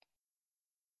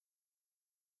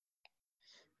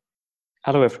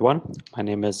Hello, everyone. My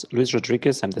name is Luis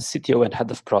Rodriguez. I'm the CTO and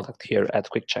head of product here at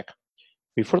Quickcheck.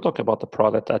 Before talking about the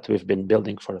product that we've been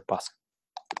building for the past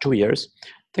 2 years,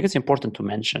 I think it's important to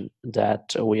mention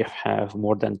that we have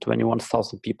more than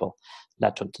 21,000 people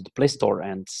that went to the Play Store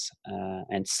and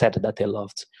said that they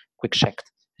loved Quickcheck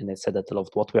and they said that they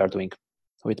loved what we are doing.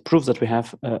 So it proves that we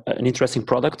have an interesting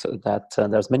product that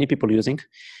there's many people using.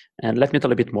 And let me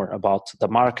tell a bit more about the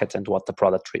market and what the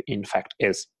product in fact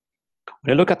is.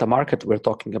 When you look at the market, we're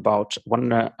talking about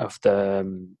one of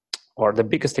the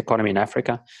biggest economy in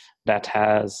Africa that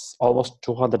has almost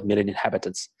 200 million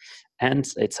inhabitants.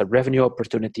 And it's a revenue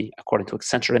opportunity, according to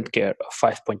Accenture and Care, of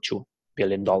 $5.2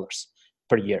 billion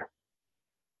per year.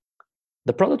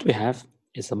 The product we have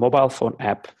is a mobile phone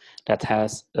app that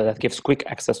gives quick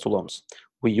access to loans.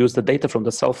 We use the data from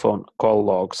the cell phone, call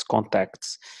logs,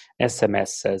 contacts,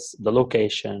 SMSs, the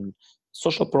location,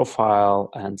 social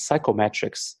profile, and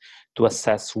psychometrics to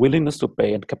assess willingness to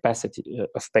pay and capacity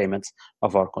of payments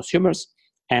of our consumers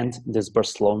and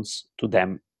disburse loans to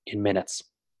them in minutes.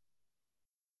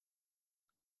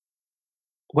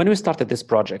 When we started this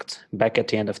project back at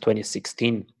the end of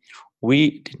 2016,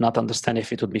 we did not understand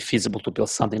if it would be feasible to build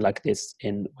something like this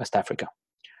in West Africa.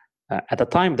 At the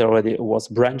time, there already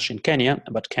was a branch in Kenya,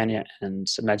 but Kenya and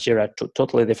Nigeria are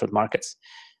totally different markets.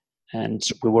 And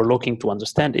we were looking to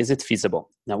understand, is it feasible?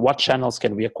 Now, what channels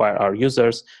can we acquire our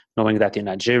users, knowing that in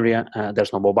Nigeria,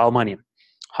 there's no mobile money?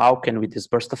 How can we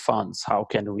disburse the funds? How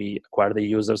can we acquire the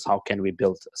users? How can we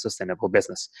build a sustainable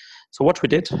business? So what we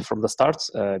did from the start,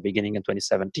 beginning in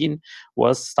 2017,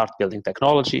 was start building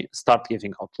technology, start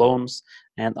giving out loans,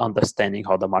 and understanding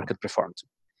how the market performed.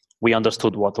 We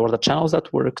understood what were the channels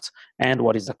that worked and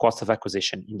what is the cost of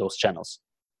acquisition in those channels.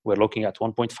 We're looking at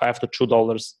 $1.5 to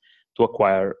 $2 to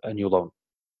acquire a new loan.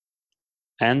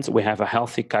 And we have a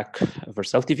healthy CAC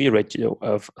versus LTV ratio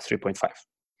of 3.5.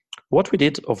 What we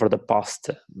did over the past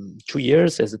 2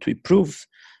 years is that we proved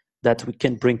that we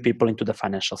can bring people into the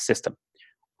financial system.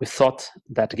 We thought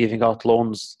that giving out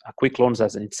loans, quick loans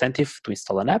as an incentive to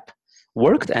install an app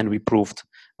worked, and we proved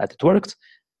that it worked.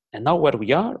 And now where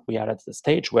we are at the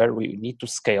stage where we need to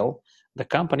scale the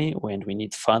company, when we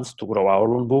need funds to grow our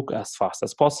loan book as fast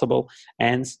as possible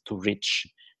and to reach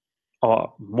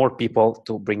more people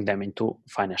to bring them into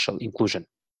financial inclusion.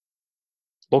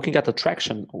 Looking at the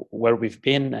traction where we've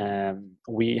been,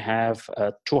 we have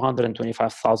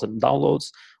 225,000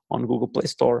 downloads on Google Play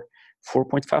Store,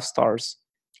 4.5 stars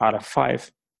out of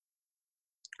 5.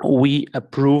 We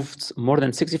approved more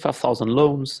than 65,000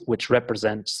 loans, which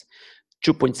represents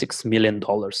 $2.6 million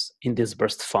in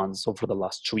disbursed funds over the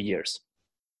last 2 years.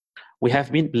 We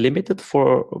have been limited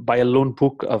by a loan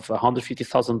book of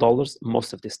 $150,000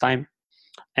 most of this time.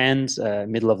 And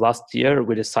middle of last year,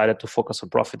 we decided to focus on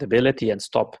profitability and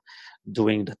stop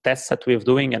doing the tests that we were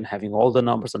doing and having all the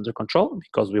numbers under control,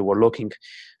 because we were looking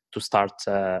to start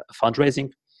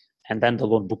fundraising. And then the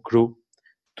loan book grew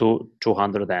to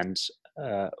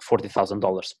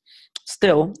 $240,000.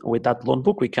 Still, with that loan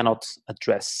book, we cannot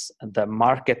address the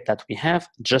market that we have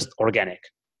just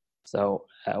organic. So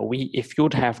if you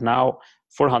would have now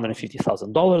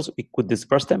 $450,000, we could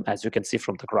disburse them, as you can see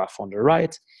from the graph on the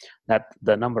right, that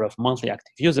the number of monthly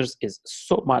active users is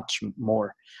so much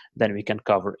more than we can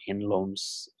cover in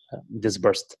loans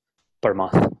disbursed per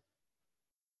month.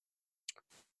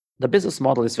 The business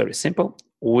model is very simple.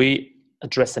 We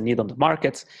address a need on the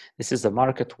market. This is a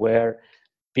market where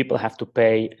people have to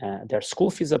pay their school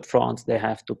fees up front, they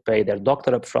have to pay their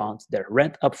doctor up front, their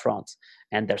rent up front,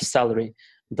 and their salary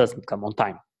doesn't come on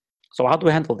time. So how do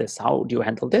we handle this? How do you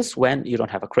handle this when you don't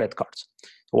have a credit card? So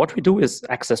what we do is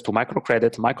access to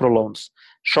microcredit, microloans,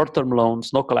 short-term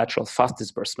loans, no collateral, fast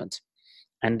disbursement.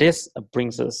 And this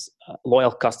brings us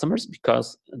loyal customers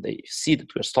because they see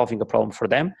that we're solving a problem for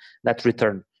them that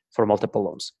return for multiple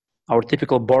loans. Our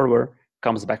typical borrower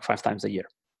comes back 5 times a year.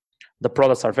 The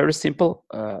products are very simple,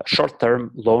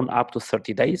 short-term loan up to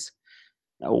 30 days.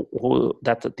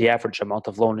 That the average amount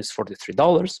of loan is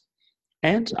 $43.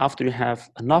 And after you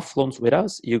have enough loans with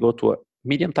us, you go to a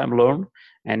medium-time loan,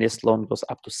 and this loan goes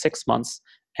up to 6 months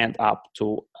and up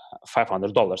to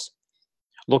 $500.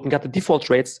 Looking at the default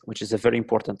rates, which is a very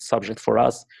important subject for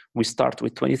us, we start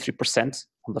with 23%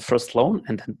 on the first loan,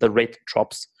 and then the rate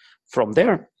drops from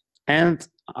there. And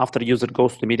after the user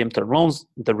goes to medium-term loans,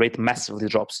 the rate massively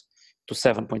drops to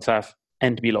 7.5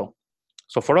 and below.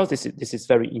 So for us, this is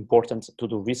very important to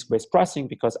do risk-based pricing,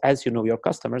 because as you know your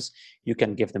customers, you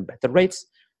can give them better rates,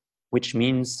 which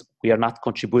means we are not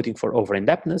contributing for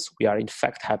over-indebtedness. We are in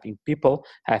fact having people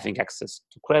having access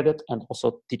to credit and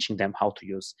also teaching them how to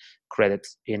use credit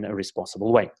in a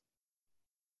responsible way.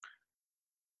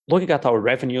 Looking at our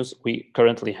revenues, we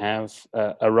currently have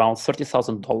around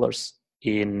 $30,000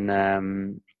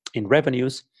 in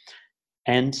revenues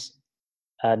and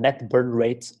a net burn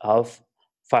rate of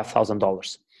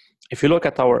 $5,000. If you look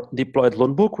at our deployed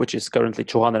loan book, which is currently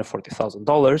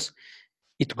 $240,000,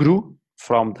 it grew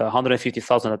from the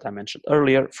 $150,000 that I mentioned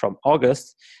earlier from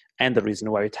August. And the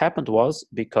reason why it happened was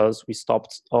because we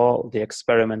stopped all the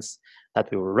experiments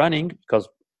that we were running because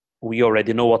we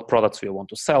already know what products we want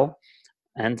to sell.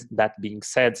 And that being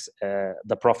said,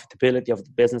 the profitability of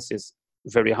the business is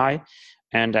very high.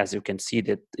 And as you can see,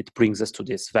 that it brings us to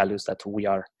these values that we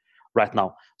are right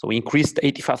now. So we increased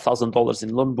 $85,000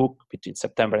 in loan book between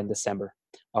September and December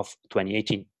of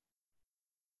 2018.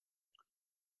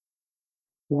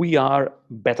 We are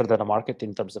better than the market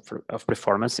in terms of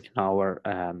performance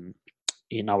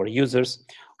in our users.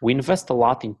 We invest a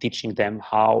lot in teaching them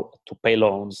how to pay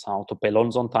loans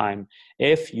on time.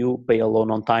 If you pay a loan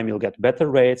on time, you'll get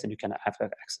better rates and you can have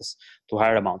access to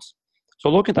higher amounts. So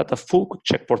looking at the full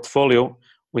Quickcheck portfolio,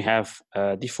 we have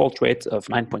a default rate of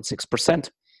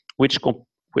 9.6%,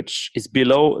 which is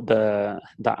below the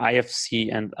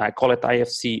IFC, and I call it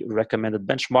IFC recommended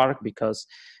benchmark because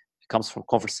it comes from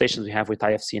conversations we have with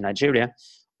IFC in Nigeria,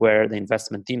 where the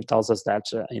investment team tells us that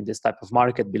in this type of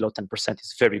market, below 10%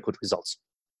 is very good results.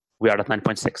 We are at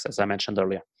 9.6, as I mentioned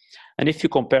earlier. And if you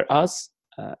compare us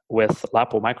with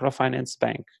Lapo Microfinance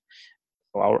Bank,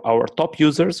 our top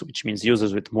users, which means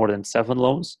users with more than 7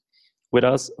 loans with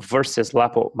us, versus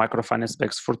Lapo Microfinance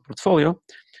Bank's full portfolio,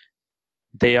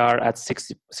 they are at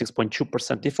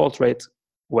 6.2% default rate,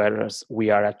 whereas we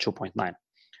are at 2.9.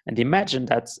 And imagine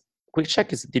that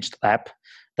Quickcheck is a digital app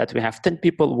that we have 10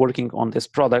 people working on this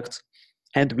product,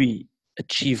 and we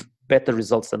achieve better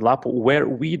results than Lapo, where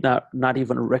we not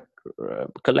even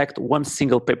collect one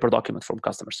single paper document from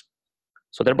customers.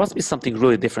 So there must be something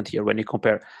really different here when you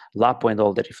compare Lapo and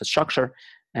all their infrastructure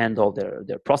and all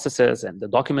their processes and the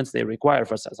documents they require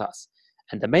versus us.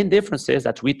 And the main difference is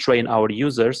that we train our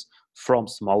users from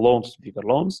small loans to bigger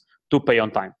loans to pay on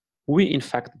time. We, in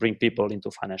fact, bring people into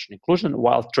financial inclusion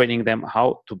while training them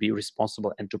how to be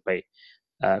responsible and to pay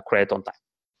credit on time.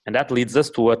 And that leads us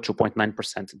to a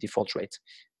 2.9% default rate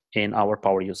in our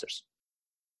power users.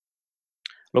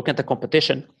 Looking at the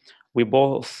competition, we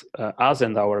both, us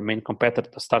and our main competitor,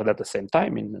 started at the same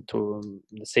time in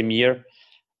the same year,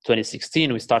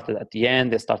 2016. We started at the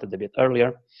end, they started a bit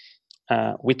earlier.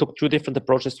 We took 2 different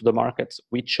approaches to the market.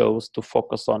 We chose to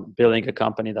focus on building a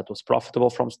company that was profitable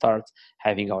from start,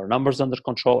 having our numbers under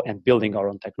control, and building our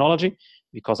own technology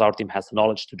because our team has the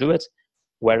knowledge to do it,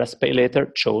 whereas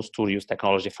PayLater chose to use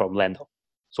technology from Lendo.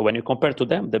 So when you compare to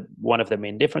them, one of the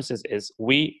main differences is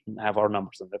we have our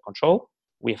numbers under control.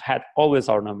 We've had always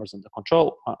our numbers under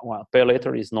control, while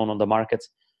PayLater is known on the market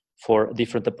for a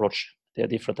different approach. They're a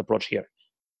different approach here.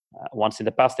 Once in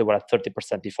the past, they were at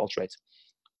 30% default rate.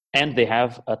 And they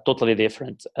have a totally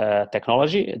different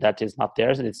technology that is not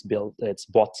theirs, and it's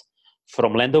bought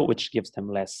from Lendo, which gives them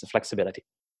less flexibility.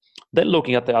 Then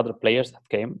looking at the other players that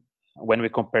came, when we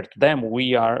compare to them,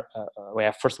 we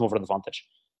have first mover advantage.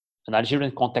 The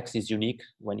Nigerian context is unique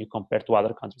when you compare to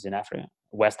other countries in Africa,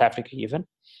 West Africa even.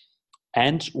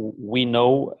 And we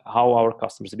know how our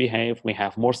customers behave. We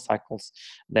have more cycles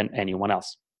than anyone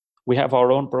else. We have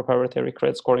our own proprietary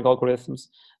credit scoring algorithms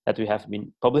that we have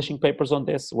been publishing papers on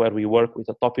this, where we work with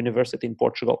a top university in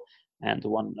Portugal and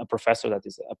a professor that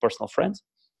is a personal friend.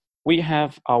 We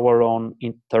have our own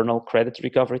internal credit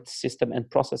recovery system and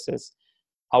processes.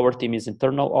 Our team is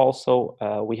internal also.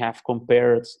 We have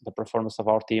compared the performance of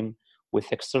our team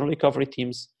with external recovery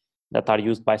teams that are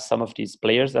used by some of these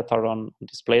players that are on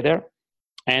display there.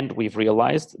 And we've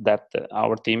realized that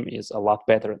our team is a lot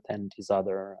better than these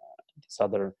other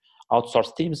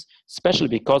outsourced teams, especially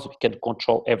because we can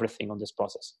control everything on this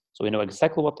process. So we know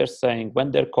exactly what they're saying,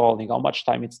 when they're calling, how much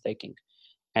time it's taking,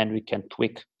 and we can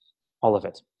tweak all of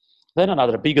it. Then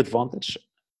another big advantage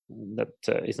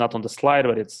that is not on the slide,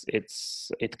 but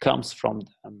it comes from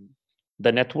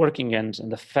the networking and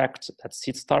the fact that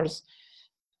SeedStars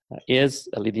is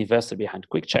a lead investor behind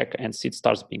Quickcheck, and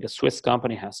SeedStars, being a Swiss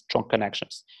company, has strong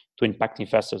connections to impact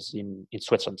investors in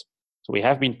Switzerland. So we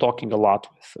have been talking a lot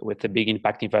with the big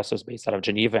impact investors based out of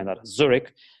Geneva and out of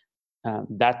Zurich.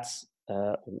 That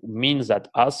means that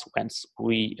once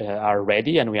we are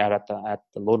ready and we are at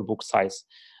the loan book size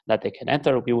that they can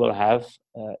enter, we will have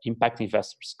impact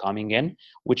investors coming in,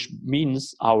 which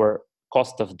means our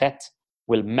cost of debt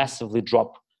will massively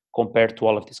drop compared to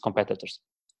all of these competitors.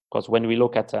 Because when we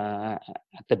look at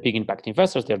the big impact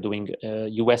investors, they're doing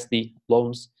USD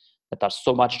loans that are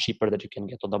so much cheaper that you can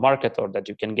get on the market or that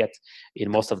you can get in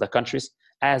most of the countries,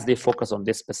 as they focus on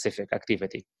this specific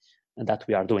activity that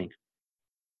we are doing.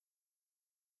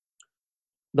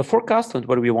 The forecast and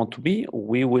where we want to be,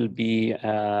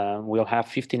 we'll have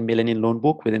 15 million in loan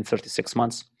book within 36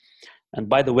 months. And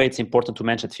by the way, it's important to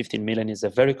mention 15 million is a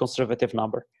very conservative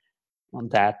number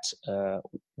that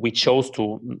we chose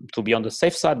to be on the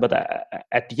safe side. But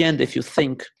at the end, if you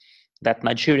think that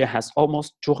Nigeria has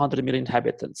almost 200 million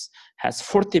inhabitants, has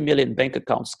 40 million bank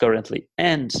accounts currently,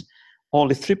 and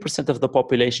only 3% of the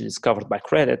population is covered by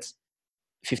credit,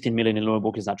 15 million in loan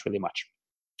book is not really much.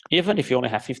 Even if you only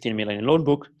have 15 million in loan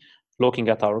book, looking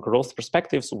at our growth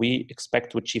perspectives, we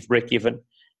expect to achieve break-even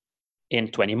in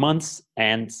 20 months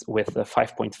and with a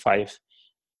 $5.5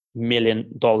 million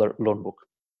loan book,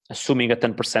 assuming a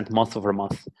 10%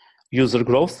 month-over-month user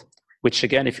growth, which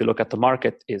again, if you look at the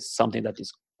market, is something that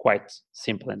is quite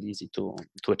simple and easy to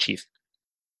achieve.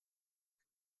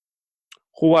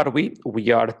 Who are we? We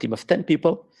are a team of 10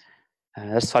 people.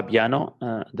 There's Fabiano,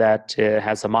 that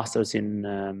has a master's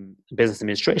in business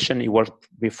administration. He worked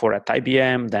before at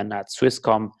IBM, then at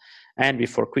Swisscom, and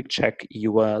before Quickcheck, he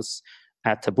was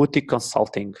at a boutique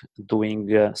consulting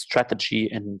doing strategy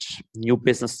and new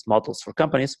business models for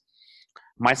companies.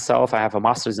 Myself, I have a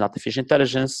master's in artificial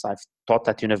intelligence. I've taught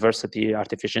at university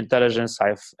artificial intelligence.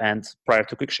 And prior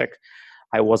to Quickcheck,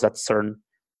 I was at CERN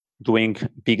doing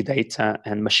big data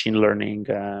and machine learning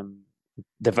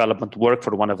development work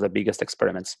for one of the biggest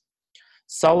experiments.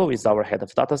 Saulo is our head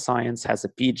of data science, has a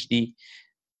PhD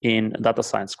in data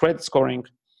science credit scoring,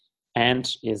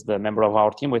 and is the member of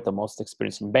our team with the most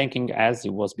experience in banking, as he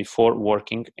was before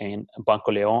working in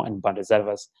Banco León and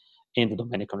Banreservas in the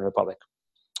Dominican Republic.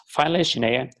 Finally,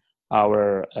 Shinea,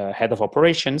 our head of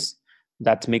operations,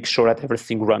 that makes sure that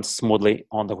everything runs smoothly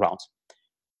on the ground.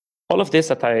 All of this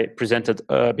that I presented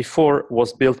before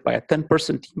was built by a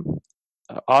 10-person team,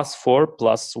 us 4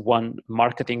 plus 1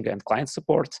 marketing and client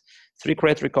support, 3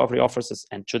 credit recovery officers,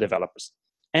 and 2 developers.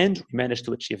 And we managed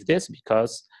to achieve this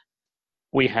because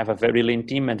we have a very lean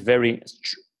team and very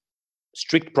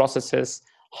strict processes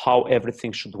how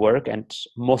everything should work, and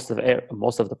most of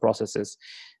the processes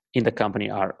in the company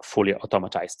are fully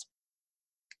automatized.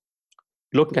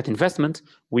 Looking at investment,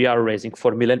 we are raising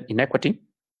 4 million in equity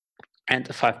and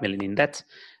 5 million in debt.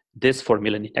 This 4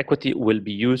 million in equity will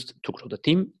be used to grow the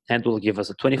team and will give us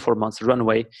a 24-month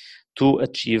runway to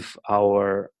achieve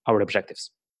our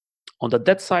objectives. On the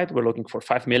debt side, we're looking for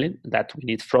 5 million that we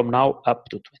need from now up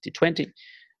to 2020.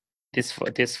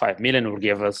 This 5 million will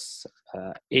give us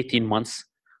 18 months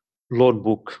loan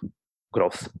book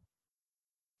growth.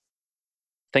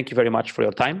 Thank you very much for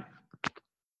your time.